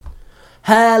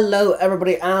Hello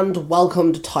everybody and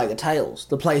welcome to Tiger Tales,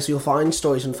 the place where you'll find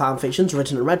stories and fanfictions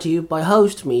written and read to you by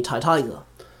host me, Tiger.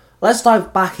 Let's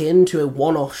dive back into a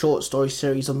one-off short story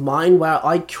series of mine where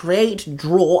I create,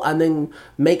 draw and then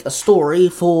make a story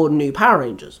for new Power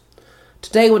Rangers.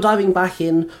 Today we're diving back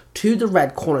in to the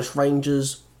Red Cornish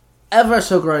Ranger's ever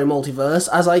so growing multiverse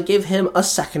as I give him a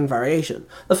second variation.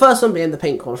 The first one being the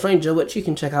Pink Cornish Ranger, which you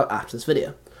can check out after this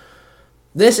video.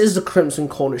 This is the Crimson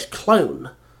Cornish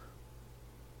clone.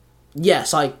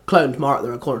 Yes, I cloned Mark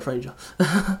the Red Cornish Ranger.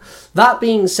 That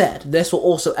being said, this will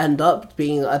also end up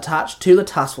being attached to the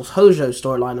Task Force Hojo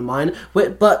storyline of mine,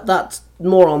 but that's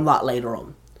more on that later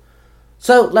on.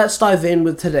 So let's dive in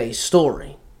with today's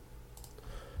story.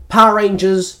 Power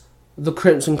Rangers, the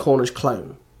Crimson Cornish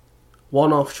clone.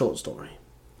 One-off short story.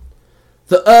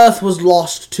 The Earth was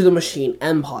lost to the Machine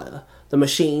Empire. The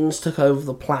machines took over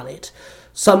the planet.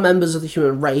 Some members of the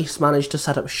human race managed to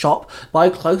set up shop by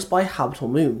a close-by habitable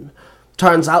moon.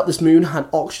 Turns out this moon had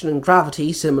oxygen and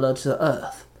gravity similar to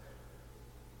Earth.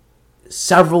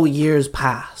 Several years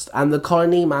passed, and the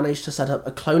colony managed to set up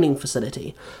a cloning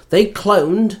facility. They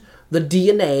cloned the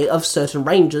DNA of certain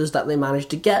rangers that they managed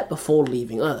to get before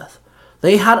leaving Earth.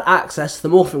 They had access to the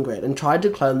morphing grid and tried to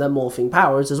clone their morphing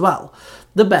powers as well,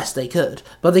 the best they could,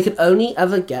 but they could only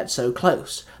ever get so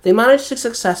close. They managed to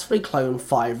successfully clone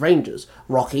 5 rangers: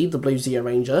 Rocky, the Blue Zeo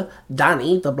Ranger,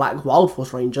 Danny, the Black Wild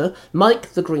Force Ranger,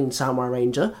 Mike, the Green Samurai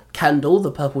Ranger, Kendall, the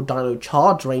Purple Dino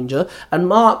Charge Ranger, and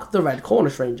Mark, the Red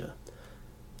Cornish Ranger.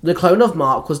 The clone of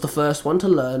Mark was the first one to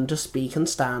learn to speak and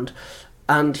stand,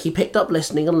 and he picked up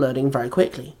listening and learning very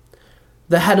quickly.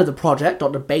 The head of the project,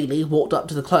 Dr. Bailey, walked up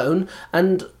to the clone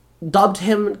and dubbed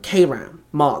him K-Ram,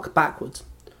 Mark backwards.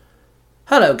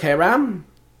 "Hello, K-Ram.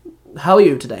 How are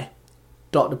you today?"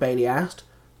 Dr. Bailey asked.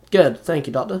 "Good, thank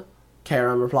you, Doctor,"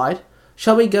 K-Ram replied.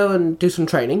 "Shall we go and do some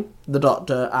training?" the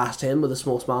doctor asked him with a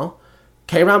small smile.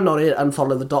 K-Ram nodded and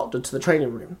followed the doctor to the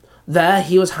training room. There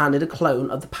he was handed a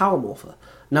clone of the Power Morpher.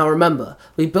 Now remember,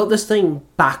 we built this thing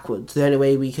backwards, the only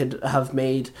way we could have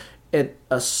made it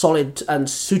a solid and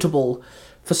suitable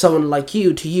for someone like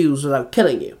you to use without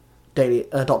killing you,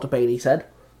 Dr. Bailey said.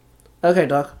 "Okay,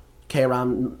 Doc,"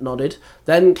 K-Ram nodded.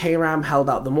 Then K-Ram held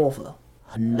out the morpher.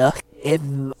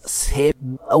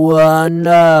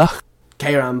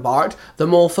 K-Ram barked. The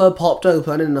morpher popped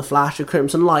open in a flash of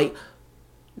crimson light.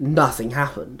 Nothing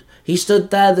happened. He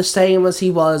stood there the same as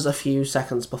he was a few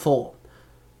seconds before.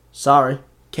 "Sorry,"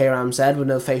 K-Ram said with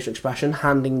no facial expression,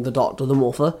 handing the doctor the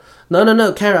morpher.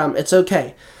 No, K-Ram, it's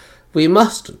okay. We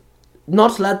must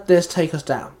not let this take us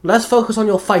down. Let's focus on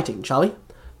your fighting, shall we?"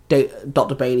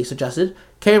 Dr. Bailey suggested.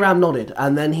 K-Ram nodded,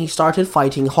 and then he started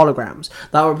fighting holograms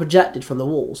that were projected from the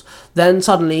walls. Then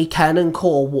suddenly Ken and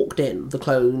Core walked in, the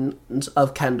clones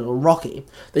of Kendall and Rocky.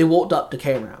 They walked up to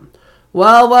K-Ram.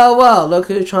 Well, look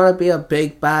who's trying to be a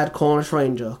big bad Cornish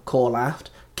Ranger," Core laughed.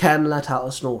 Ken let out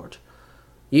a snort.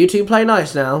 "You two play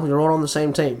nice now, you're all on the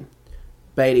same team,"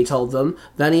 Bailey told them.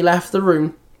 Then he left the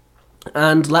room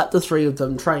and let the 3 of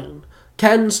them train.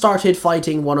 Ken started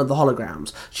fighting one of the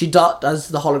holograms. She ducked as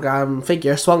the hologram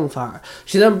figure swung for her.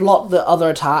 She then blocked the other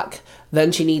attack.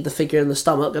 Then she kneed the figure in the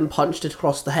stomach and punched it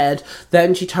across the head.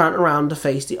 Then she turned around to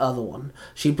face the other one.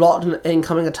 She blocked an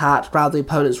incoming attack, grabbed the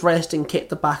opponent's wrist and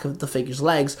kicked the back of the figure's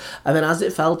legs. And then as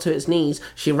it fell to its knees,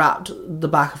 she wrapped the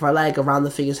back of her leg around the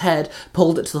figure's head,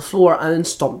 pulled it to the floor and then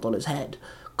stomped on its head.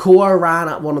 Core ran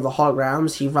at one of the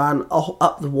holograms. He ran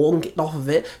up the wall and kicked off of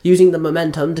it, using the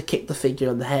momentum to kick the figure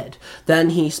in the head.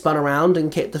 Then he spun around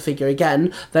and kicked the figure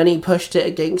again. Then he pushed it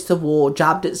against the wall,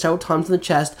 jabbed it several times in the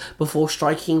chest before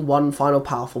striking one final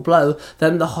powerful blow.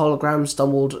 Then the hologram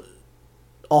stumbled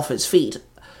off its feet.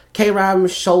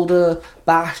 K-Ram's shoulder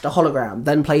bashed a hologram,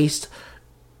 then placed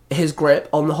his grip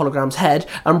on the hologram's head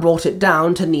and brought it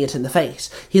down to knee it in the face.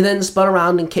 He then spun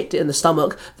around and kicked it in the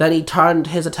stomach. Then he turned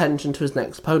his attention to his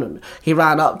next opponent. He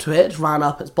ran up to it, ran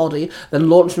up its body, then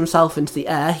launched himself into the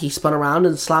air. He spun around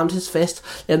and slammed his fist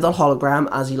in the hologram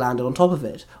as he landed on top of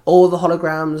it. All the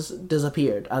holograms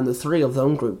disappeared, and the 3 of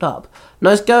them grouped up.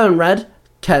 "Nice going, Red,"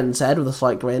 Ken said with a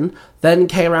slight grin. Then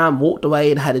K-Ram walked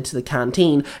away and headed to the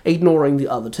canteen, ignoring the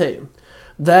other 2.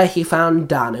 There he found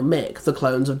Dan and Mick, the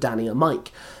clones of Danny and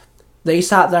Mike. They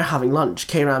sat there having lunch.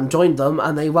 K-Ram joined them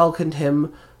and they welcomed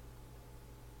him.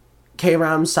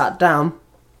 K-Ram sat down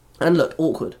and looked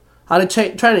awkward. "How did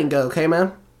training go,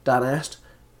 K-Man?" Dan asked.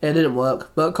 "It didn't work,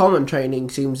 but common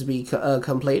training seems to be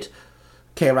complete,"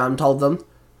 K-Ram told them.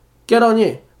 "Good on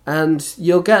you, and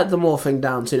you'll get the morphing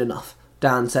down soon enough,"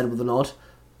 Dan said with a nod.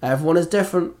 "Everyone is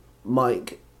different,"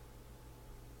 Mike,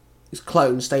 his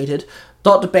clone, stated.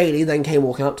 Dr. Bailey then came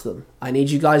walking up to them. "I need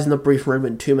you guys in the briefing room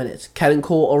in 2 minutes. Ken and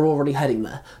Cole are already heading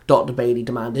there," Dr. Bailey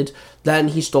demanded. Then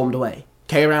he stormed away.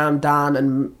 K-Ram, Dan,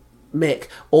 and Mick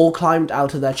all climbed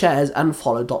out of their chairs and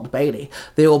followed Dr. Bailey.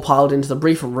 They all piled into the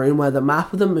briefing room where the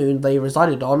map of the moon they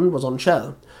resided on was on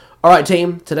show. "Alright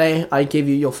team, today I give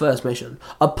you your first mission.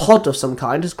 A pod of some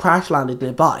kind has crash-landed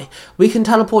nearby. We can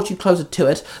teleport you closer to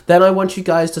it, then I want you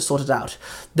guys to sort it out.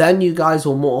 Then you guys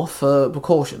will morph for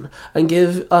precaution, and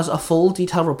give us a full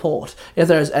detailed report. If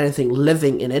there is anything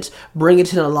living in it, bring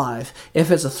it in alive. If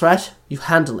it's a threat, you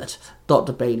handle it,"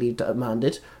 Dr. Bailey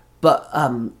demanded.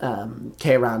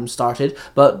 K-Ram started,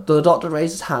 but the doctor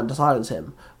raised his hand to silence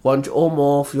him. "Once you all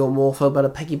morph, your morpher better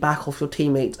piggyback off your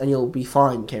teammates and you'll be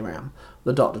fine, K-Ram,"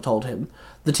 the doctor told him.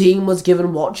 The team was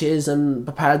given watches and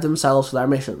prepared themselves for their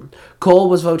mission. Cole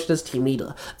was voted as team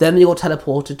leader. Then they all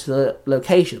teleported to the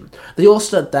location. They all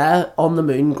stood there on the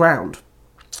moon ground,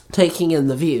 taking in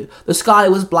the view. The sky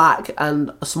was black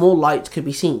and a small light could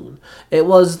be seen. It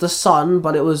was the sun,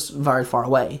 but it was very far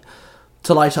away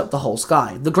to light up the whole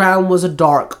sky. The ground was a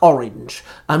dark orange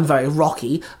and very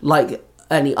rocky, like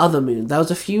any other moon. There was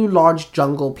a few large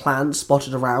jungle plants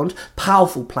spotted around,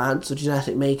 powerful plants of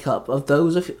genetic makeup of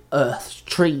those of Earth's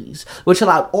trees, which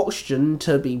allowed oxygen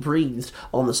to be breathed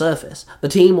on the surface. The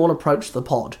team all approached the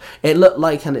pod. It looked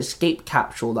like an escape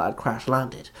capsule that had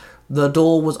crash-landed. The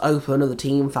door was open and the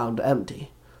team found it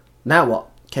empty. "Now what?"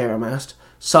 K-Ram asked.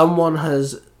 "Someone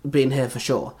has been here for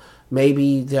sure.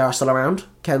 Maybe they are still around,"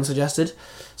 Ken suggested.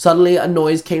 Suddenly, a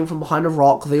noise came from behind a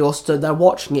rock. They all stood there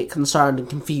watching it, concerned and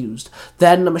confused.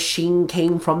 Then a machine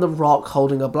came from the rock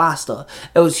holding a blaster.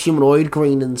 It was humanoid,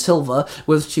 green and silver,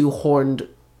 with 2 horned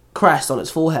crests on its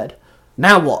forehead.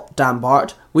 "Now what?" Dan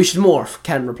barked. "We should morph,"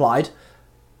 Ken replied.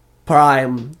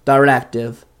 "Prime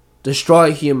directive.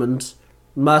 Destroy humans.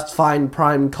 Must find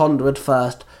Prime conduit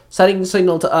first. Sending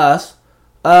signal to Earth.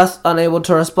 Earth unable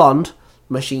to respond,"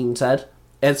 machine said.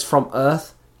 "It's from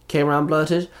Earth," K-Ram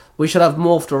blurted. "We should have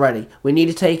morphed already. We need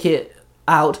to take it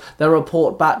out, then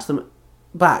report back to them.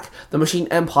 The machine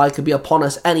empire could be upon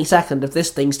us any second if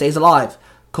this thing stays alive,"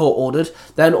 Cole ordered.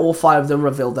 Then all 5 of them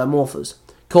revealed their morphers.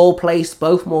 Cole placed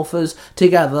both morphers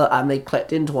together and they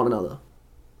clicked into one another.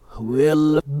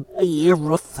 "Will be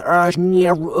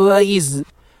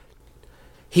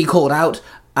he called out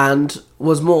and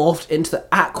was morphed into the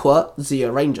Aqua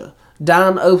Zeo Ranger.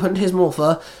 Dan opened his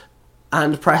morpher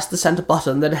and pressed the center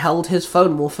button, then held his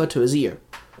phone morpher to his ear.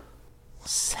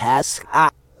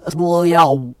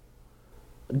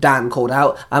 Dan called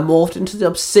out and morphed into the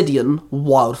Obsidian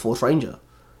Wild Force Ranger.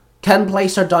 Ken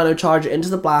placed her dino charger into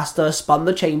the blaster, spun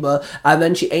the chamber, and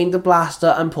then she aimed the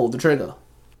blaster and pulled the trigger.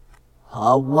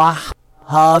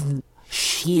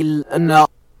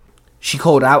 She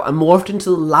called out and morphed into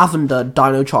the Lavender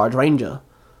Dino Charge Ranger.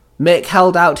 Mick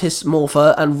held out his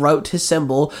morpher and wrote his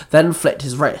symbol, then flicked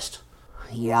his wrist.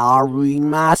 He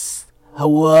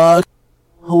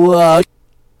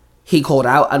called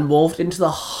out and morphed into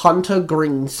the Hunter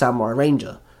Green Samurai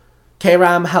Ranger.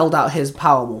 K-Ram held out his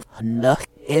power morph.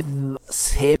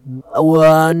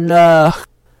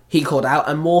 He called out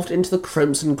and morphed into the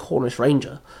Crimson Cornish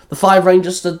Ranger. The 5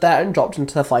 Rangers stood there and dropped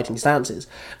into their fighting stances.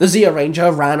 The Zeo Ranger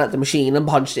ran at the machine and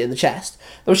punched it in the chest.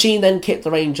 The machine then kicked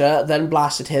the Ranger, then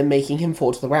blasted him, making him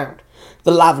fall to the ground.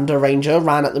 The Lavender Ranger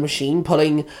ran at the machine,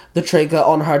 pulling the trigger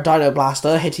on her Dino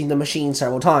Blaster, hitting the machine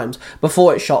several times,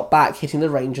 before it shot back, hitting the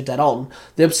Ranger dead on.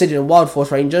 The Obsidian Wild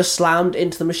Force Ranger slammed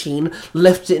into the machine,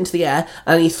 lifted it into the air,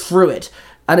 and he threw it,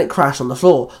 and it crashed on the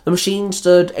floor. The machine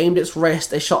stood, aimed its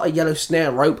wrist, it shot a yellow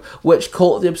snare rope, which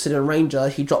caught the Obsidian Ranger.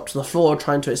 He dropped to the floor,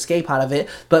 trying to escape out of it,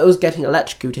 but it was getting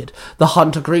electrocuted. The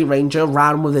Hunter Green Ranger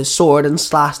ran with his sword and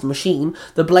slashed the machine.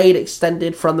 The blade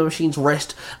extended from the machine's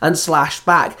wrist and slashed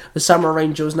back. The Samurai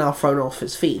Ranger was now thrown off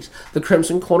his feet. The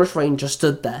Crimson Cornish Ranger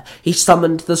stood there. He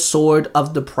summoned the Sword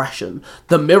of Depression,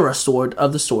 the mirror sword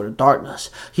of the Sword of Darkness.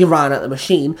 He ran at the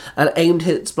machine and aimed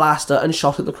his blaster and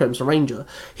shot at the Crimson Ranger.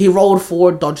 He rolled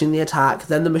forward, dodging the attack.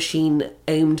 Then the machine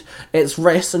aimed its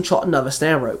wrist and shot another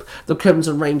snare rope. The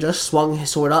Crimson Ranger swung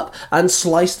his sword up and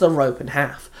sliced the rope in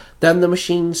half. Then the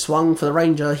machine swung for the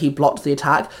Ranger. He blocked the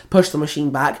attack, pushed the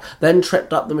machine back, then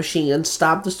tripped up the machine and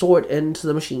stabbed the sword into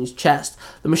the machine's chest.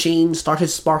 The machine started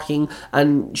sparking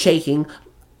and shaking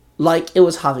like it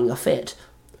was having a fit.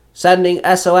 Sending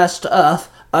SOS to Earth,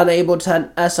 unable to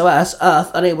send SOS, Earth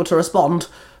unable to respond,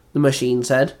 the machine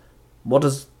said. What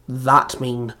does that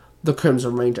mean? The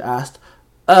Crimson Ranger asked.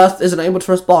 Earth isn't able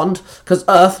to respond because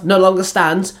Earth no longer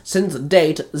stands since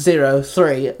date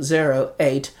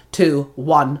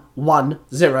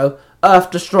 03082110. Earth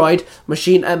destroyed,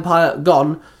 machine empire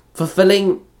gone.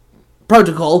 Fulfilling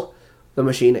protocol, the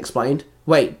machine explained.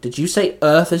 Wait, did you say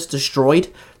Earth is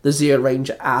destroyed? The Zero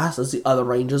Ranger asked as the other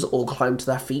Rangers all climbed to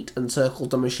their feet and circled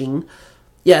the machine.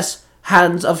 Yes,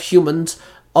 hands of humans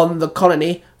on the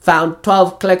colony found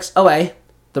 12 clicks away,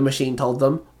 the machine told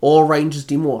them. All Rangers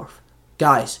demorph.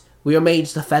 Guys, we are made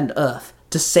to defend Earth,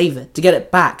 to save it, to get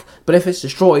it back. But if it's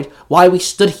destroyed, why we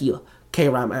stood here?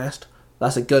 K-Ram asked.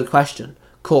 That's a good question,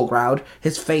 Cor growled,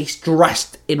 his face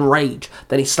dressed in rage.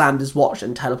 Then he slammed his watch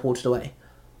and teleported away.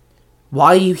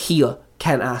 Why are you here?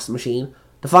 Ken asked the machine.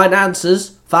 To find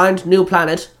answers, find new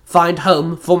planet, find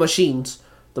home for machines,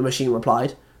 the machine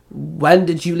replied. When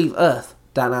did you leave Earth?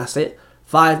 Dan asked it.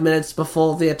 5 minutes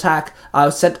before the attack, I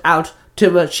was sent out to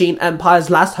Machine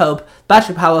Empire's last hope.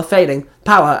 Battery power fading.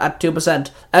 Power at 2%.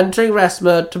 Entering rest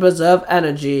mode to preserve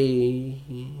energy.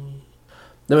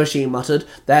 The machine muttered.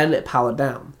 Then it powered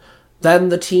down. Then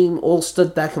the team all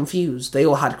stood there confused. They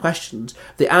all had questions.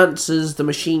 The answers the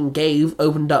machine gave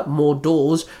opened up more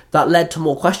doors that led to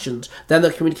more questions. Then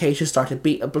the communication started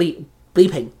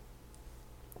bleeping.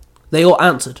 They all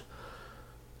answered.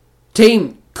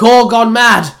 Team, Cor gone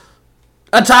mad!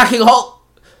 Attacking Hulk!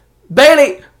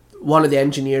 Bailey! One of the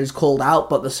engineers called out,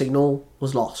 but the signal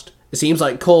was lost. It seems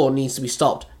like Cor needs to be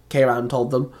stopped, K-Ram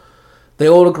told them. They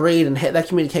all agreed and hit their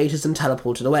communicators and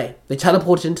teleported away. They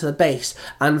teleported into the base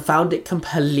and found it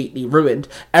completely ruined.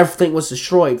 Everything was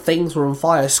destroyed. Things were on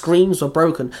fire. Screens were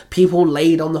broken. People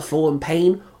laid on the floor in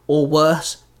pain, or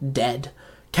worse, dead.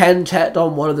 Ken checked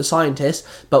on one of the scientists,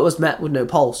 but was met with no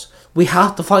pulse. We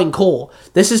have to find Cor.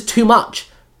 This is too much,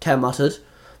 Ken muttered.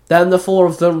 Then the four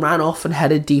of them ran off and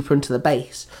headed deeper into the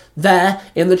base. There,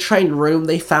 in the training room,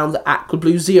 they found the Aqua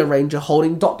Blue Zero Ranger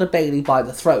holding Dr. Bailey by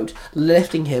the throat,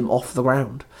 lifting him off the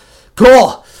ground.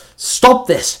 Cor! Stop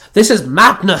this! This is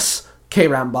madness!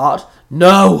 K-Ram barked.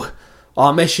 No!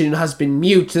 Our mission has been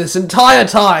mute this entire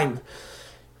time!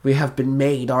 We have been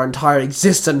made. Our entire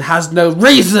existence has no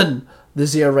reason! The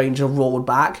Zero Ranger roared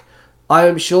back. I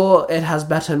am sure it has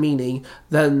better meaning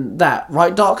than that,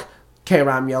 right, Doc?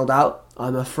 K-Ram yelled out.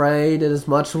 I'm afraid it is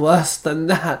much worse than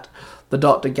that. The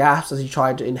doctor gasped as he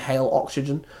tried to inhale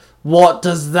oxygen. What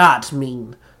does that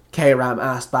mean? K-Ram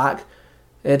asked back.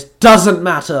 It doesn't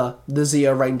matter, the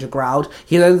Zero Ranger growled.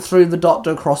 He then threw the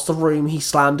doctor across the room. He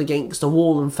slammed against a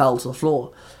wall and fell to the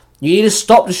floor. You need to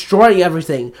stop destroying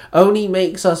everything. Only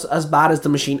makes us as bad as the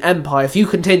Machine Empire if you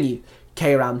continue,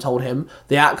 K-Ram told him.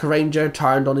 The Aqua Ranger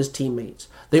turned on his teammates.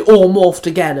 They all morphed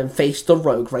again and faced the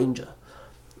Rogue Ranger.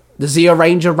 The Zero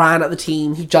Ranger ran at the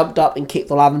team. He jumped up and kicked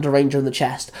the Lavender Ranger in the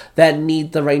chest, then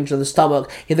kneed the Ranger in the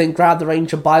stomach. He then grabbed the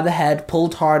Ranger by the head,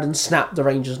 pulled hard and snapped the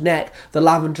Ranger's neck. The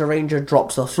Lavender Ranger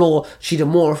dropped to the floor. She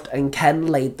demorphed and Ken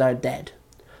laid there dead.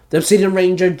 The Obsidian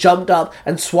Ranger jumped up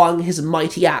and swung his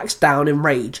mighty axe down in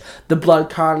rage. The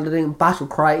blood-curdling battle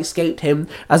cry escaped him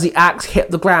as the axe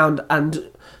hit the ground and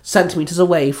centimeters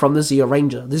away from the Zero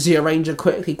Ranger. The Zero Ranger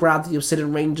quickly grabbed the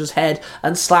Obsidian Ranger's head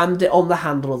and slammed it on the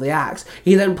handle of the axe.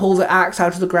 He then pulled the axe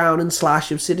out of the ground and slashed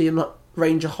the Obsidian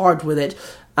Ranger hard with it,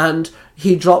 and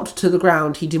he dropped to the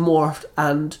ground. He demorphed,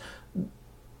 and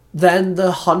then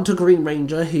the Hunter Green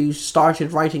Ranger, who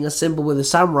started writing a symbol with a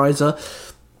samurizer,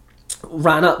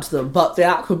 ran up to them, but the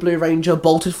Aqua Blue Ranger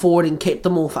bolted forward and kicked the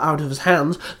morph out of his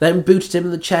hands, then booted him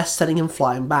in the chest, sending him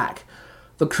flying back.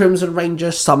 The Crimson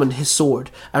Ranger summoned his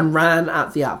sword and ran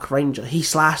at the Aqua Ranger. He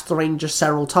slashed the Ranger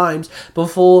several times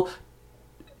before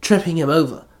tripping him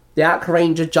over. The Aqua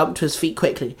Ranger jumped to his feet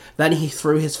quickly. Then he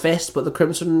threw his fist, but the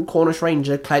Crimson Cornish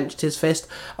Ranger clenched his fist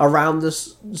around the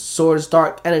sword's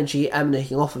dark energy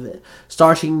emanating off of it,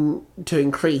 starting to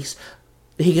increase.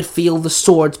 He could feel the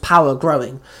sword's power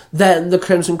growing. Then the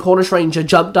Crimson Cornish Ranger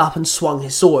jumped up and swung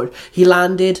his sword. He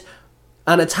landed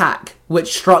an attack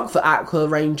which struck the Aqua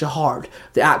Ranger hard.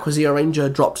 The Aqua Zero Ranger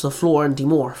dropped to the floor and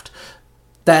demorphed.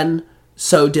 Then,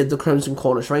 so did the Crimson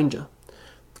Cornish Ranger.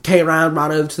 K-Ram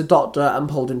ran over to the doctor and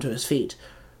pulled him to his feet.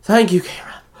 Thank you,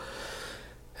 K-Ram.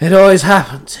 It always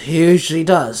happens. It usually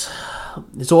does.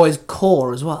 It's always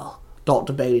Cor as well,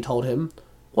 Dr. Bailey told him.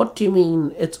 What do you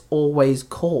mean, it's always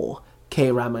Cor?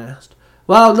 K-Ram asked.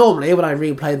 Well, normally when I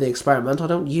replay the experiment, I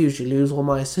don't usually lose all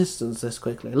my assistants this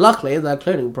quickly. Luckily, their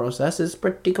cloning process is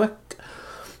pretty quick,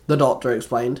 the doctor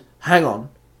explained. Hang on.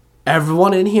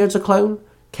 Everyone in here's a clone?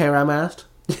 K-Ram asked.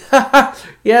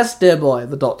 Yes, dear boy,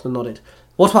 the doctor nodded.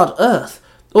 What about Earth?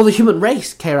 Or the human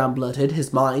race? K-Ram blurted.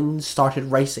 His mind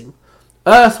started racing.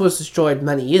 Earth was destroyed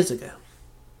many years ago.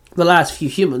 The last few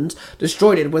humans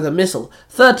destroyed it with a missile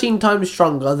 13 times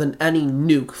stronger than any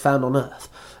nuke found on Earth.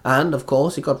 And, of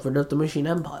course, he got rid of the Machine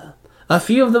Empire. A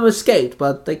few of them escaped,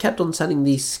 but they kept on sending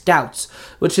these scouts,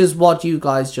 which is what you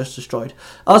guys just destroyed.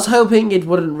 I was hoping it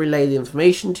wouldn't relay the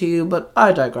information to you, but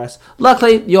I digress.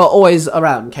 Luckily, you're always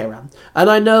around, K-Ram, and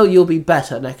I know you'll be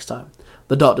better next time,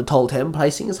 the doctor told him,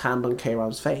 placing his hand on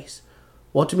K-Ram's face.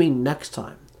 What do you mean next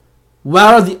time? Where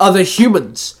are the other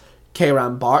humans?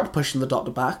 K-Ram barked, pushing the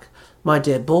doctor back. My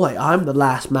dear boy, I'm the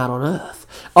last man on Earth.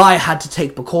 I had to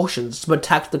take precautions to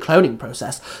protect the cloning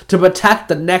process, to protect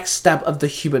the next step of the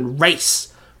human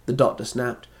race, the doctor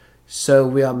snapped. So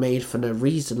we are made for no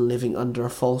reason, living under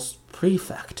a false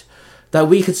prefect. That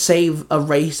we could save a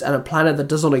race and a planet that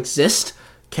does not exist?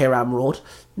 K-Ram roared.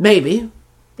 Maybe,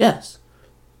 yes.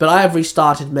 But I have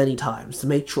restarted many times to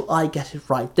make sure I get it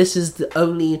right. This is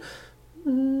the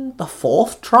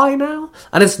fourth try now?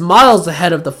 And it's miles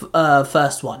ahead of the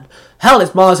first one. Hell,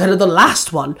 it's miles ahead of the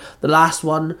last one. The last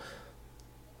one...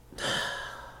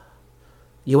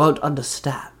 You won't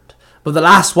understand. But the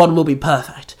last one will be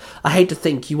perfect. I hate to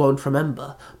think you won't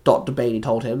remember, Dr. Bailey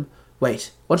told him.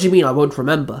 Wait, what do you mean I won't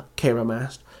remember? K-Ram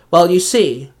asked. Well, you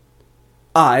see,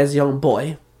 I, as a young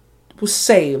boy, was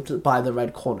saved by the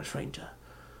Red Cornish Ranger.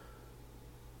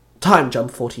 Time jump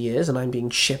 40 years and I'm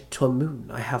being shipped to a moon.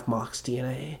 I have Mark's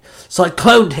DNA. So I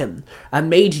cloned him and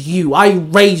made you. I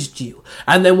raised you.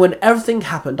 And then when everything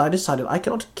happened, I decided I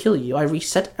cannot kill you. I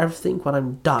reset everything when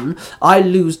I'm done. I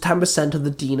lose 10% of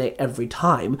the DNA every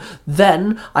time.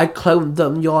 Then I clone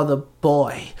them. You're the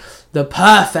boy. The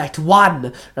perfect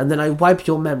one. And then I wipe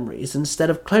your memories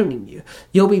instead of cloning you.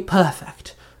 You'll be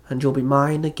perfect. And you'll be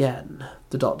mine again,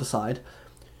 the doctor sighed.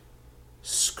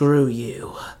 Screw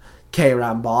you.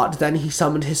 K-Ram barked. Then he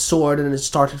summoned his sword and it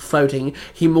started floating.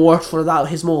 He morphed without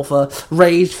his morpher.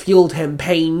 Rage fueled him.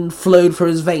 Pain flowed through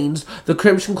his veins. The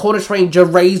Crimson Cornish Ranger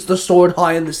raised the sword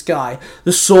high in the sky.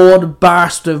 The sword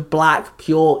burst of black,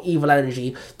 pure, evil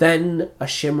energy. Then a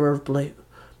shimmer of blue.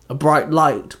 A bright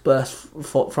light burst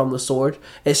from the sword.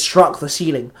 It struck the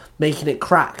ceiling, making it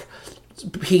crack.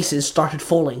 Pieces started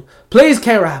falling. Please,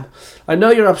 K-Ram. I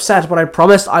know you're upset, but I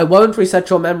promise I won't reset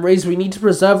your memories. We need to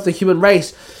preserve the human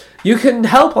race. You can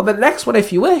help on the next one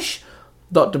if you wish,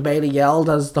 Dr. Bailey yelled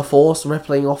as the force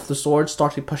rippling off the sword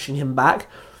started pushing him back.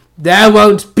 There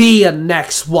won't be a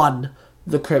next one,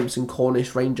 the Crimson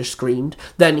Cornish Ranger screamed.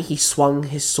 Then he swung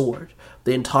his sword.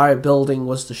 The entire building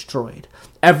was destroyed.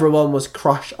 Everyone was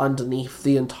crushed underneath,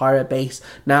 the entire base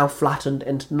now flattened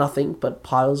into nothing but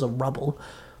piles of rubble.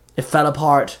 It fell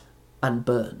apart and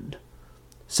burned.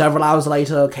 Several hours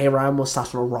later, K-Ram was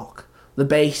sat on a rock. The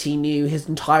base he knew, his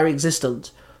entire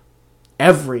existence,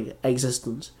 every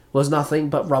existence, was nothing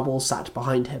but rubble sat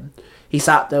behind him. He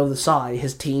sat there with a sigh,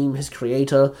 his team, his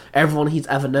creator, everyone he's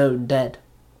ever known dead.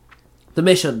 The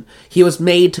mission he was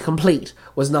made to complete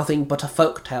was nothing but a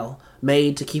folk tale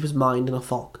made to keep his mind in a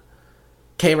fog.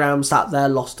 K-Ram sat there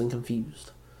lost and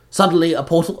confused. Suddenly a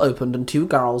portal opened and two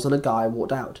girls and a guy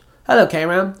walked out. Hello,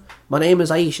 K-Ram. My name is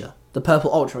Aisha, the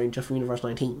Purple Ultra Ranger from Universe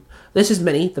 19. This is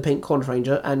Minnie, the Pink Cornish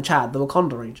Ranger, and Chad, the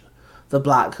Wakanda Ranger. The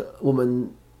black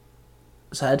woman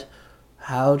said.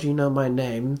 How do you know my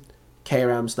name?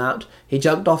 K-Ram snapped. He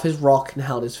jumped off his rock and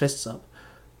held his fists up.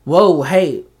 Whoa,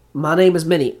 hey, my name is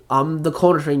Minnie. I'm the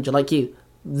Cornish Ranger like you,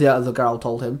 the other girl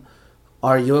told him.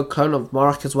 Are you a clone of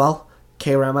Mark as well?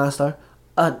 K-Ram asked her.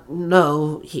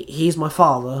 No, he's my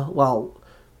father. Well,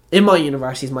 in my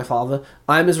universe he's my father.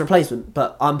 I'm his replacement,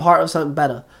 but I'm part of something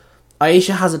better.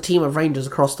 Aisha has a team of rangers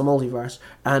across the multiverse,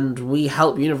 and we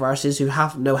help universes who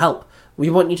have no help. We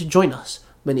want you to join us,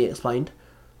 Minnie explained.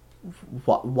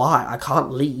 What? Why? I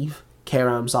can't leave,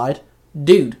 K-Ram sighed.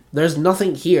 Dude, there's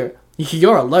nothing here.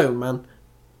 You're alone, man.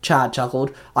 Chad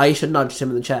chuckled. Aisha nudged him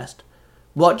in the chest.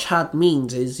 What Chad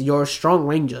means is you're a strong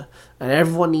ranger, and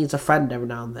everyone needs a friend every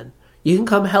now and then. You can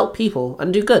come help people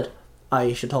and do good,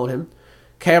 Aisha told him.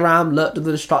 K-Ram looked at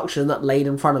the destruction that laid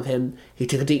in front of him. He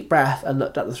took a deep breath and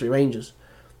looked at the three rangers.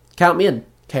 Count me in,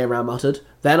 K-Ram muttered.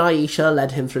 Then Aisha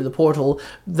led him through the portal.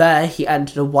 There he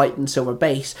entered a white and silver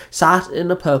base, sat in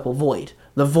a purple void,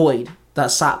 the void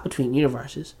that sat between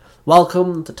universes.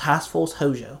 Welcome to Task Force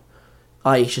Hojo,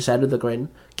 Aisha said with a grin.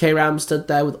 K-Ram stood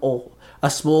there with awe. A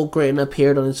small grin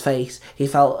appeared on his face. He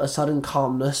felt a sudden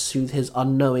calmness soothe his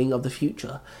unknowing of the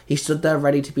future. He stood there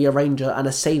ready to be a ranger and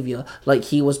a saviour like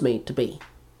he was made to be.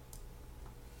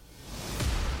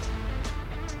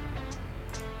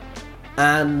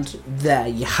 And there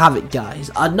you have it, guys.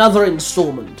 Another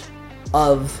installment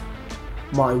of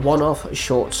my one-off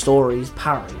short stories,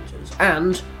 Power Rangers,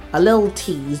 and a little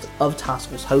tease of Task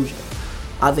Force Hojo.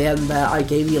 At the end there, I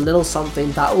gave you a little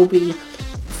something that will be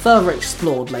further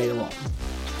explored later on.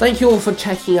 Thank you all for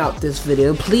checking out this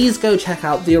video. Please go check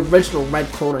out the original Red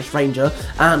Cornish Ranger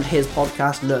and his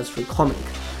podcast, Nerds Free Comic.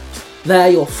 There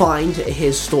you'll find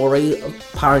his story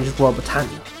of Power Rangers World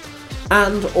Britannia,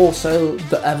 and also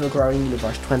the ever-growing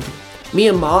Universe 20. Me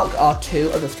and Mark are 2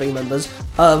 of the 3 members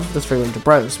of the 3 Ranger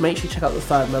Bros. Make sure you check out the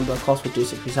 3rd member, Cosplay Dude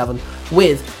 637,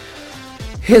 with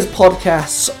his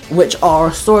podcasts, which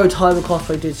are Storytime with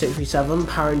Cosplay Dude 637,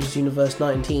 Power Rangers Universe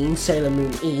 19, Sailor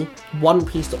Moon E, One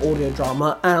Piece the audio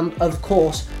drama, and of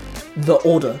course The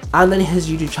Order, and then his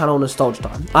YouTube channel Nostalgia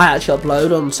Time. I actually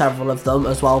upload on several of them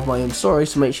as well as my own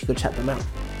stories, so make sure you go check them out.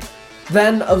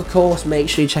 Then, of course, make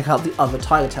sure you check out the other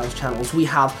Tiger Tales channels. We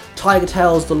have Tiger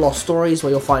Tales The Lost Stories,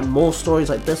 where you'll find more stories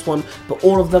like this one, but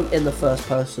all of them in the first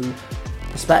person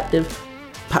perspective.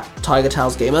 Tiger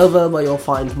Tales Game Over, where you'll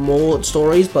find more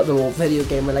stories, but they're all video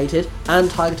game related.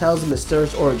 And Tiger Tales The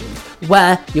Mysterious Origins,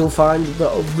 where you'll find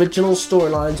the original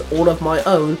storylines, all of my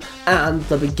own, and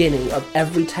the beginning of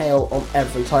every tale on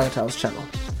every Tiger Tales channel.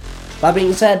 That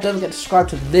being said, don't forget to subscribe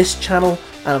to this channel,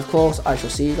 and of course, I shall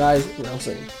see you guys real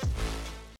soon.